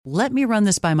"Let me run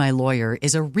this by my lawyer"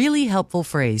 is a really helpful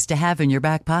phrase to have in your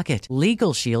back pocket.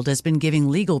 Legal Shield has been giving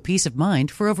legal peace of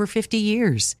mind for over 50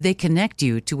 years. They connect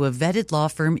you to a vetted law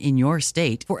firm in your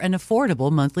state for an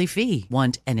affordable monthly fee.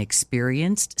 Want an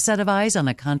experienced set of eyes on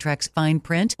a contract's fine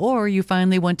print? Or you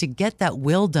finally want to get that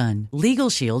will done?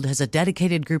 Legal Shield has a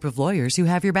dedicated group of lawyers who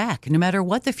have your back, no matter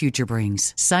what the future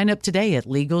brings. Sign up today at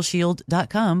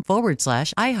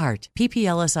LegalShield.com/iHeart.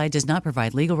 PPLSI does not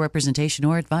provide legal representation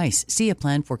or advice. See a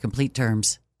plan for complete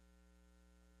terms.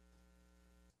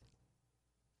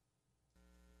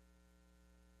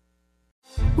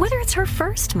 Whether it's her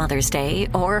first Mother's Day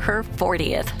or her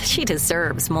 40th, she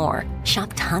deserves more.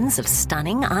 Shop tons of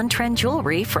stunning on-trend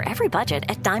jewelry for every budget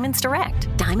at Diamonds Direct.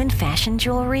 Diamond fashion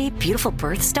jewelry, beautiful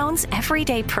birthstones,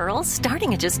 everyday pearls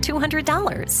starting at just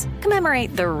 $200.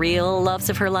 Commemorate the real loves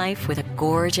of her life with a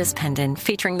gorgeous pendant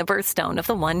featuring the birthstone of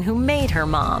the one who made her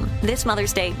mom. This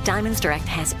Mother's Day, Diamonds Direct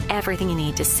has everything you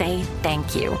need to say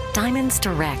thank you. Diamonds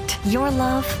Direct. Your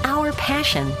love, our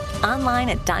passion. Online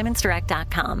at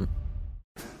diamondsdirect.com.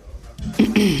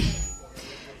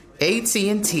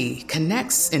 AT&T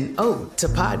connects an ode to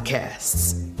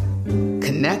podcasts.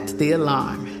 Connect the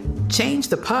alarm. Change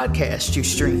the podcast you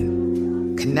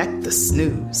stream. Connect the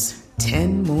snooze.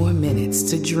 10 more minutes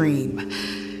to dream.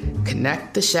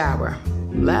 Connect the shower.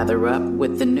 Lather up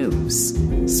with the news.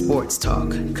 Sports talk,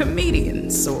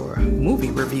 comedians, or movie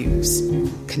reviews.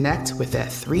 Connect with that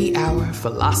 3-hour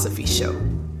philosophy show.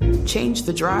 Change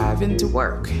the drive into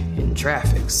work in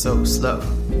traffic so slow.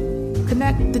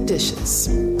 Connect the dishes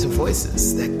to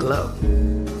voices that glow.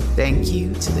 Thank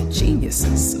you to the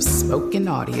geniuses of spoken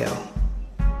audio.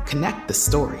 Connect the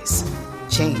stories.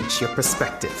 Change your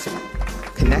perspective.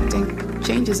 Connecting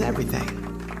changes everything.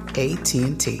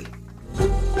 AT&T.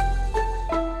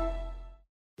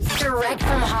 Direct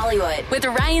from Hollywood with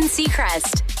Ryan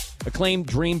Seacrest. Acclaimed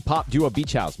dream pop duo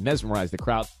Beach House mesmerized the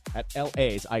crowd at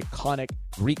LA's iconic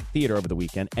Greek Theater over the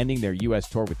weekend, ending their U.S.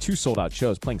 tour with 2 sold-out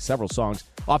shows, playing several songs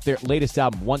off their latest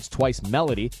album, Once Twice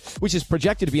Melody, which is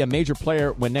projected to be a major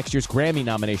player when next year's Grammy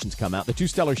nominations come out. The 2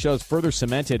 stellar shows further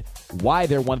cemented why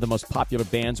they're one of the most popular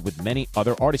bands with many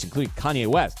other artists, including Kanye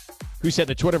West, who set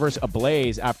the Twitterverse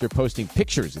ablaze after posting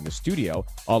pictures in the studio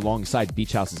alongside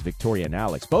Beach House's Victoria and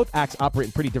Alex. Both acts operate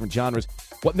in pretty different genres.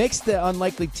 What makes the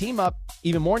unlikely team-up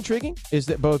even more intriguing is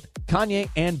that both Kanye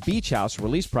and Beach House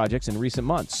released projects in recent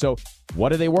months. So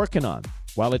what are they working on?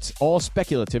 While it's all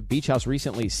speculative, Beach House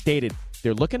recently stated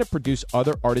they're looking to produce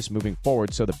other artists moving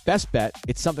forward. So the best bet,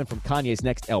 it's something from Kanye's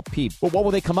next LP. But what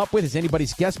will they come up with is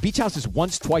anybody's guess. Beach House's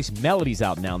Once Twice Melodies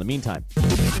out now in the meantime.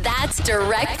 That's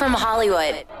direct from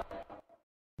Hollywood.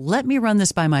 "Let me run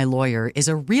this by my lawyer" is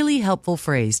a really helpful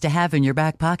phrase to have in your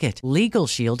back pocket. Legal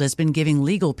Shield has been giving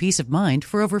legal peace of mind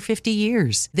for over 50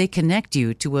 years. They connect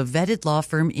you to a vetted law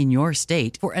firm in your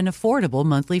state for an affordable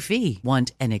monthly fee.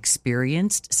 Want an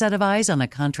experienced set of eyes on a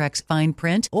contract's fine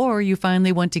print? Or you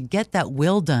finally want to get that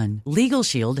will done? Legal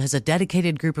Shield has a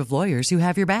dedicated group of lawyers who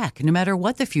have your back, no matter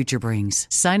what the future brings.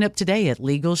 Sign up today at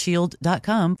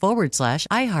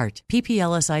LegalShield.com/iHeart.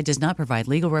 PPLSI does not provide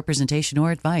legal representation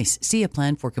or advice. See a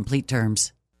plan for complete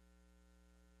terms.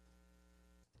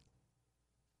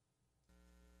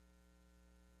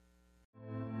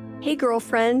 Hey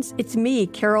girlfriends, it's me,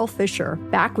 Carol Fisher,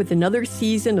 back with another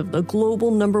season of the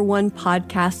global #1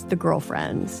 podcast, The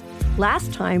Girlfriends.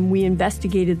 Last time, we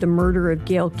investigated the murder of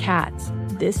Gail Katz.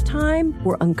 This time,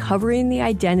 we're uncovering the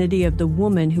identity of the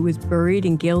woman who was buried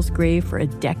in Gail's grave for a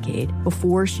decade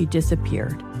before she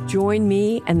disappeared. Join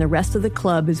me and the rest of the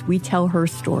club as we tell her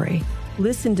story.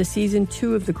 Listen to Season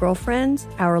 2 of The Girlfriends,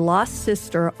 Our Lost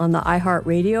Sister on the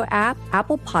iHeartRadio app,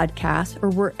 Apple Podcasts, or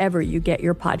wherever you get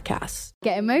your podcasts.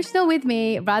 Get emotional with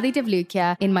me, Radhi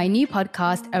Devlukia, in my new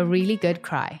podcast, A Really Good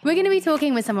Cry. We're going to be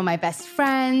talking with some of my best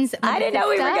friends. I didn't know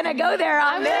we were going to go there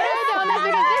on this.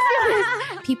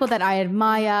 People that I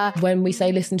admire. When we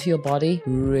say listen to your body,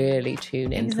 really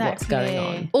tune into what's going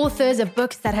on. Authors of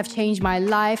books that have changed my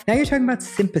life. Now you're talking about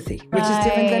sympathy, which is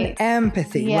different than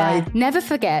empathy, right? Never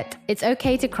forget, it's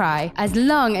okay to cry as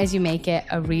long as you make it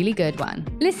a really good one.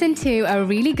 Listen to A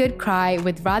Really Good Cry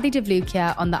with Radhi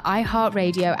Devlukia on the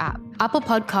iHeartRadio app, Apple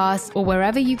Podcasts, or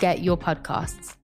wherever you get your podcasts.